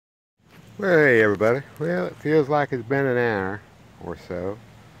Well, hey everybody. Well, it feels like it's been an hour or so.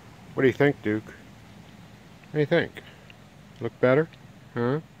 What do you think, Duke? What do you think? Look better?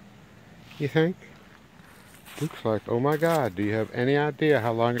 Huh? You think? Duke's like, oh my God, do you have any idea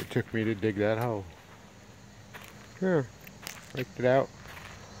how long it took me to dig that hole? Yeah, raked it out.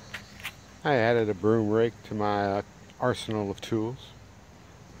 I added a broom rake to my arsenal of tools.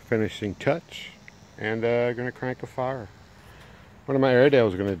 Finishing touch. And gonna crank a fire. What are my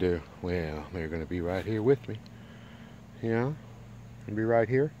Airedales gonna do? Well, they're gonna be right here with me. Yeah, gonna be right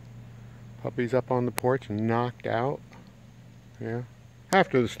here. Puppy's up on the porch, knocked out. Yeah.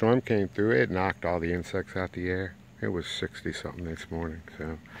 After the storm came through, it knocked all the insects out the air. It was 60 something this morning,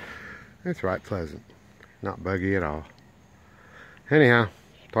 so it's right pleasant. Not buggy at all. Anyhow,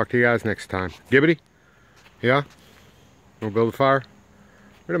 talk to you guys next time. Gibbity? Yeah? Wanna build a fire?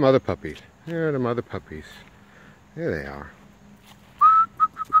 Where are the mother puppies? Yeah, the mother puppies. There they are.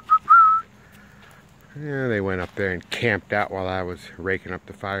 Yeah, they went up there and camped out while I was raking up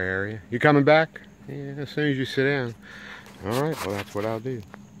the fire area. You coming back? Yeah, as soon as you sit down. All right, well, that's what I'll do.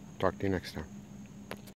 Talk to you next time.